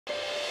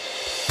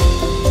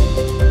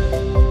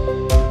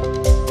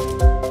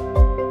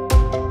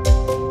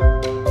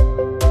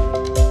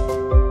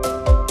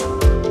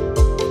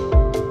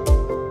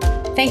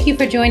Thank you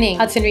for joining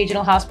Hudson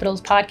Regional Hospital's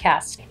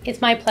podcast.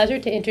 It's my pleasure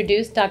to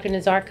introduce Dr.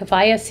 Nizar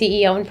Kifaieh,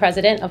 CEO and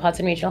President of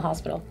Hudson Regional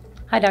Hospital.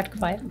 Hi, Dr.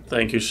 Kifaieh.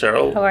 Thank you,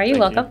 Cheryl. How are you?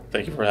 Welcome.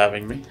 Thank you for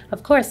having me.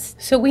 Of course.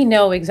 So we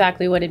know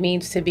exactly what it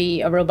means to be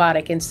a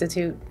robotic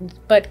institute,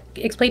 but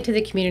explain to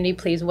the community,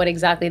 please, what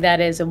exactly that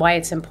is and why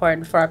it's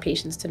important for our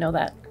patients to know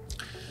that.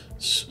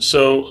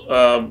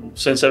 So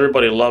since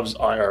everybody loves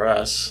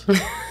IRS,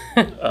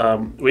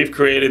 we've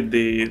created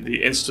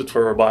the Institute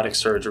for Robotic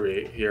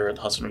Surgery here at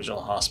Hudson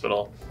Regional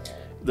Hospital.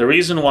 The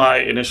reason why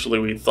initially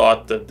we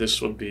thought that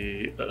this would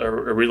be a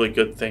really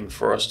good thing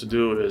for us to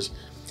do is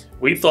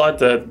we thought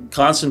that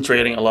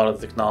concentrating a lot of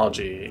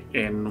technology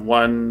in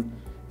one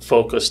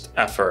focused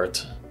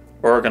effort,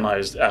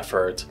 organized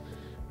effort,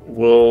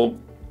 will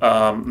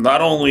not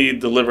only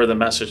deliver the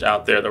message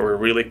out there that we're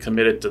really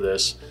committed to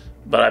this,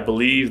 but I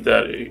believe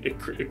that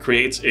it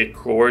creates a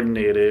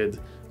coordinated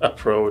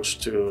approach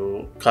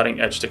to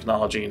cutting edge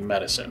technology in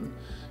medicine.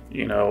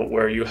 You know,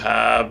 where you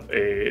have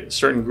a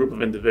certain group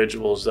of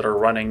individuals that are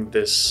running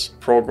this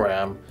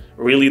program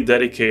really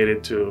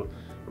dedicated to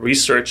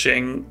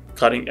researching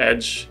cutting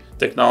edge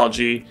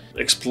technology,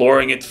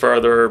 exploring it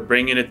further,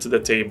 bringing it to the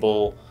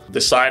table,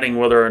 deciding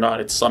whether or not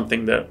it's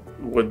something that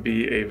would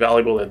be a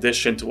valuable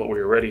addition to what we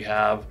already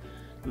have,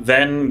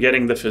 then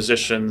getting the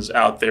physicians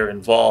out there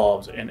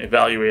involved in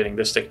evaluating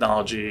this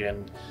technology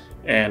and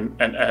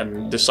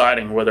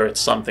deciding whether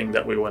it's something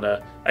that we want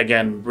to,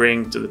 again,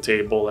 bring to the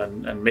table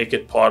and make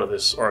it part of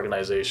this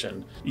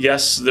organization.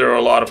 Yes, there are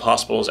a lot of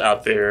hospitals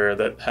out there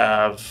that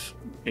have,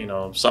 you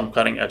know, some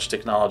cutting edge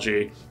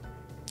technology,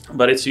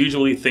 but it's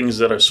usually things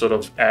that are sort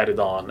of added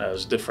on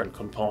as different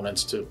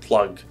components to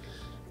plug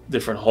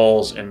different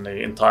holes in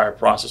the entire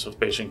process of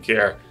patient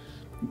care.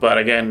 But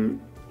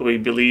again, we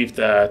believe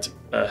that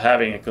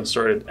having a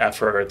concerted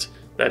effort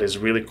that is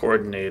really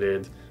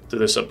coordinated to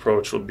this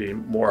approach would be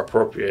more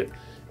appropriate.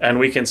 And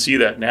we can see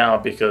that now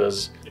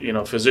because, you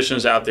know,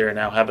 physicians out there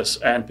now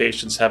and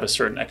patients have a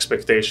certain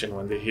expectation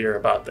when they hear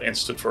about the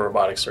Institute for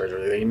Robotic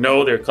Surgery. They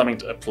know they're coming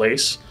to a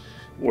place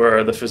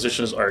where the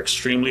physicians are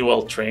extremely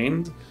well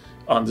trained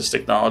on this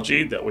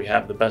technology, that we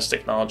have the best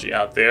technology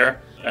out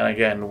there. And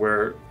again,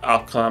 we're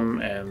outcome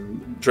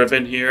and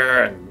driven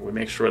here, and we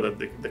make sure that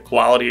the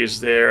quality is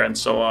there and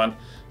so on.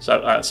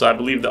 So I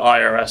believe the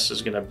IRS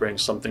is going to bring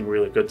something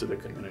really good to the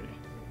community.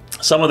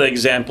 Some of the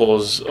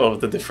examples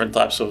of the different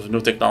types of new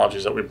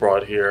technologies that we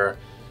brought here,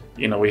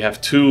 you know, we have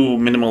 2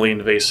 minimally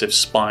invasive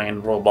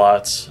spine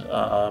robots.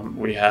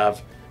 We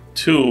have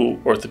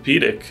 2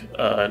 orthopedic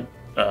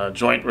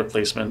joint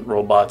replacement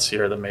robots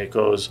here, the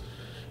Makos.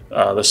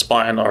 The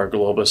spine are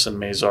Globus and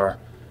Nizar.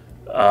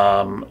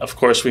 Of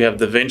course, we have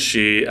Da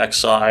Vinci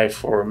XI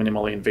for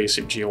minimally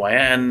invasive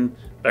GYN,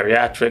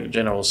 bariatric,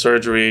 general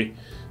surgery,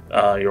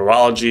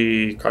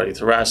 urology,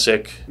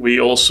 cardiothoracic. We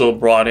also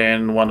brought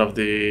in one of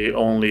the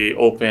only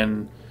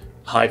open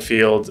high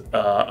field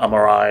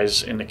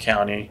MRIs in the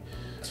county.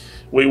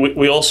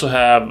 We also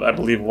have, I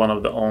believe, one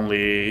of the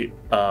only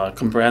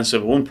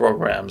comprehensive wound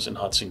programs in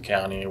Hudson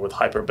County with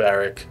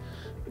hyperbaric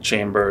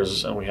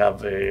chambers, and we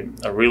have a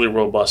really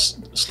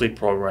robust sleep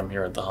program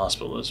here at the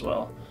hospital as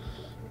well.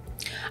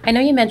 I know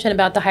you mentioned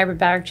about the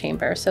Hyperbaric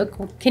Chamber, so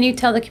can you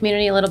tell the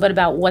community a little bit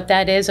about what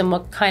that is and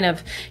what kind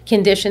of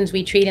conditions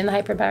we treat in the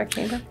Hyperbaric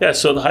Chamber? Yeah,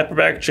 so the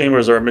Hyperbaric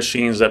Chambers are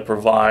machines that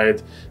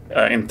provide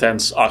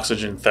intense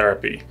oxygen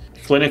therapy.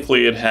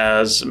 Clinically, it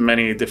has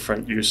many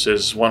different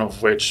uses, one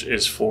of which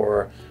is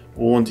for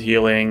wound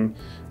healing,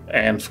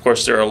 and of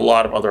course there are a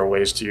lot of other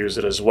ways to use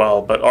it as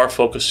well, but our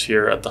focus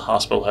here at the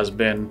hospital has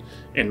been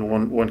in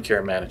wound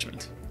care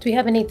management. Do we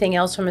have anything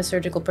else from a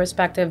surgical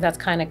perspective that's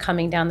kind of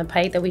coming down the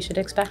pipe that we should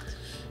expect?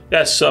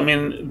 Yes, I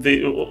mean,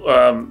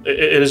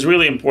 it is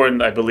really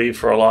important, I believe,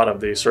 for a lot of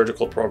the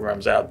surgical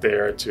programs out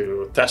there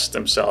to test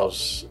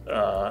themselves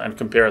and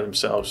compare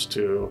themselves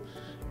to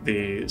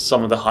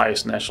some of the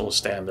highest national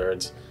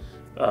standards,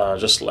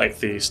 just like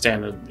the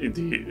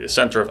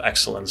Center of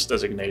Excellence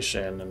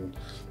designation, and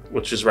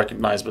which is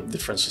recognized by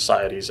different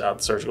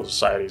surgical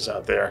societies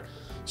out there.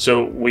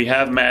 So we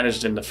have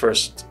managed in the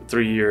first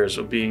 3 years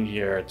of being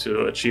here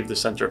to achieve the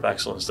Center of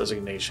Excellence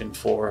designation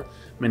for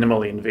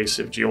minimally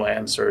invasive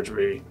GYN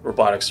surgery,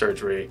 robotic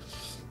surgery.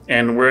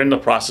 And we're in the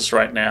process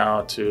right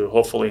now to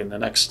hopefully in the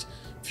next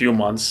few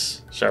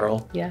months,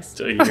 Cheryl, yes,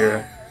 to a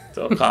year,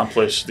 to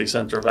accomplish the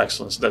Center of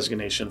Excellence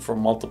designation for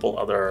multiple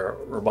other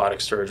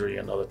robotic surgery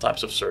and other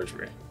types of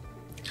surgery.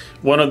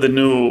 One of the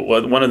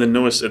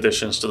newest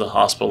additions to the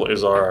hospital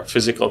is our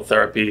physical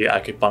therapy,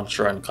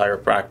 acupuncture, and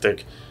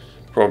chiropractic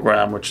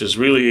program, which is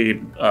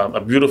really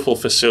a beautiful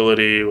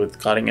facility with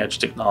cutting-edge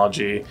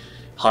technology,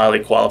 highly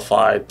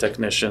qualified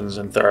technicians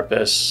and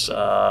therapists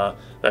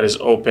that is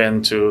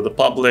open to the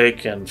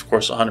public and, of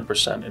course,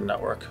 100%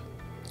 in-network.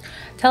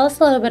 Tell us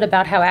a little bit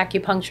about how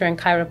acupuncture and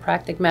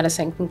chiropractic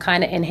medicine can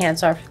kind of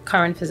enhance our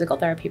current physical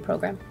therapy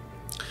program.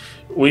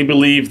 We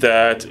believe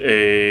that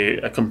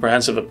a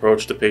comprehensive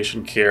approach to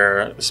patient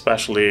care,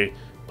 especially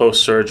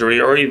post-surgery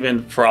or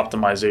even for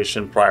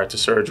optimization prior to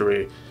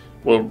surgery,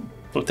 will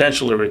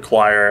potentially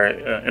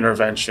require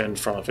intervention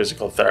from a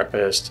physical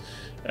therapist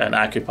an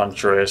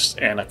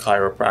acupuncturist, and a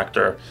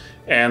chiropractor.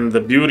 And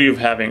the beauty of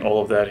having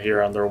all of that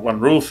here under one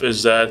roof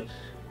is that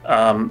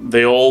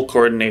they all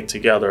coordinate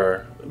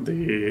together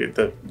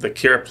the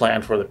care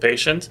plan for the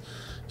patient.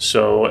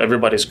 So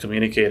everybody's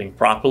communicating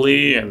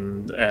properly,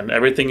 and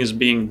everything is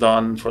being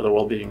done for the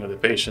well-being of the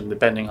patient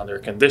depending on their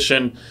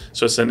condition.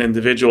 So it's an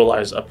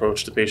individualized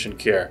approach to patient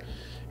care.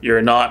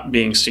 You're not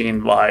being seen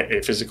by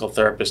a physical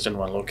therapist in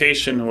one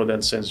location who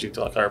then sends you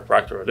to a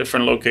chiropractor or a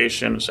different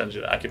location, who sends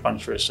you to an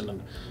acupuncturist in a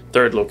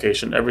third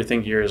location.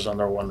 Everything here is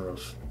under one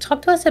roof.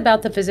 Talk to us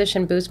about the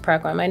Physician Boost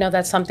program. I know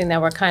that's something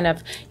that we're kind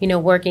of,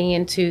 working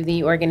into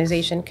the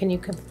organization. Can you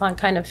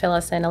kind of fill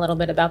us in a little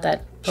bit about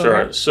that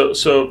program? Sure.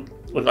 So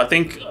look, I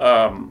think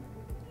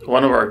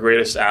one of our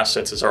greatest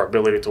assets is our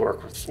ability to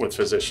work with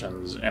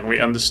physicians. And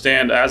we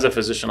understand, as a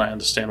physician, I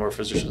understand where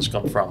physicians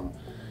come from.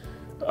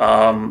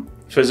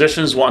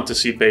 Physicians want to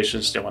see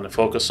patients, they want to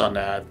focus on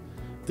that.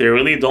 They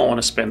really don't want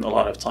to spend a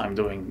lot of time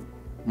doing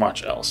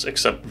much else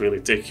except really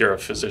take care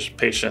of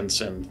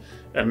patients and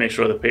make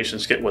sure the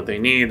patients get what they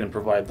need and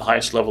provide the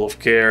highest level of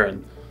care,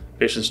 and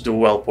patients do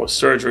well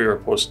post-surgery or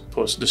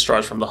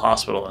post-discharge from the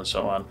hospital and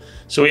so on.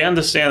 So we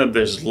understand that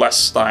there's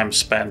less time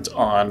spent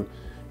on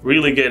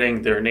really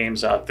getting their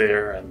names out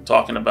there and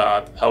talking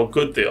about how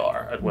good they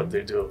are at what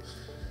they do.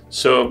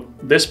 So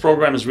this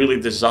program is really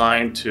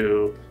designed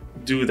to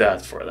do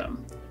that for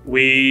them.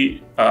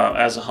 We,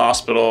 as a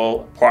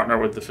hospital, partner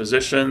with the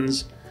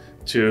physicians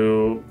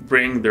to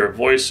bring their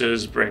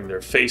voices, bring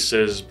their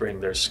faces, bring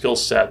their skill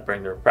set,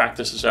 bring their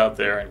practices out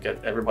there and get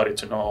everybody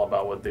to know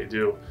about what they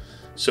do.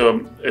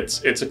 So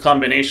it's a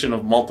combination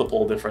of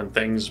multiple different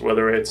things,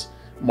 whether it's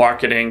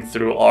marketing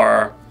through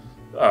our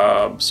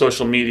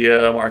social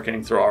media,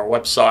 marketing through our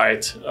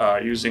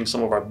website, using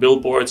some of our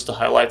billboards to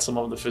highlight some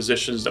of the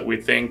physicians that we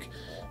think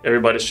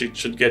everybody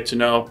should get to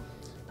know.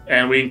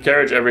 And we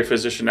encourage every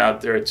physician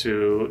out there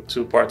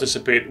to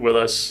participate with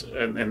us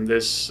in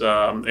this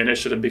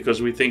initiative,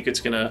 because we think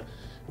it's going to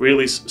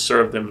really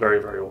serve them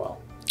very, very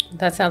well.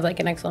 That sounds like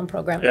an excellent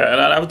program. Yeah,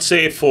 and I would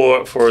say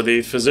for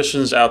the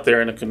physicians out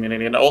there in the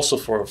community, and also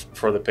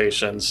for the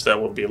patients that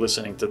will be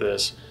listening to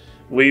this,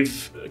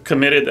 we've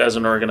committed as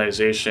an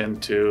organization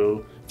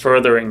to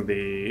furthering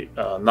the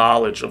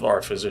knowledge of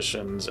our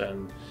physicians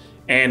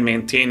and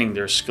maintaining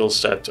their skill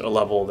set to a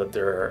level that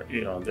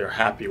they're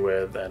happy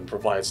with and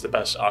provides the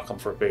best outcome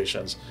for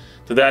patients.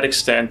 To that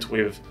extent,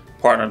 we've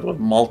partnered with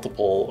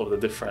multiple of the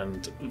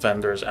different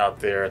vendors out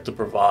there to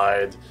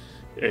provide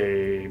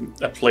a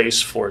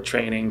place for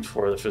training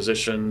for the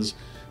physicians,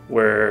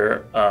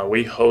 where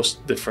we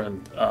host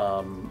different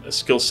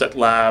skill set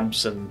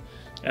labs and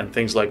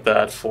things like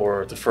that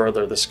to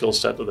further the skill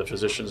set of the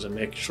physicians and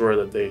make sure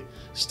that they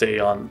stay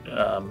on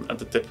at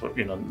the tip of,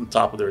 on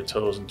top of their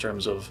toes in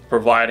terms of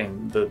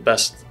providing the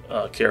best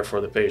care for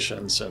the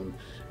patients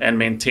and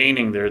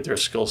maintaining their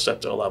skill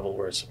set to a level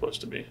where it's supposed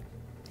to be.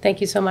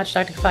 Thank you so much,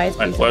 Dr. Kifaieh.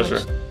 My pleasure.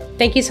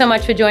 Thank you so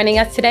much for joining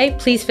us today.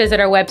 Please visit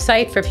our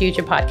website for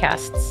future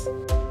podcasts.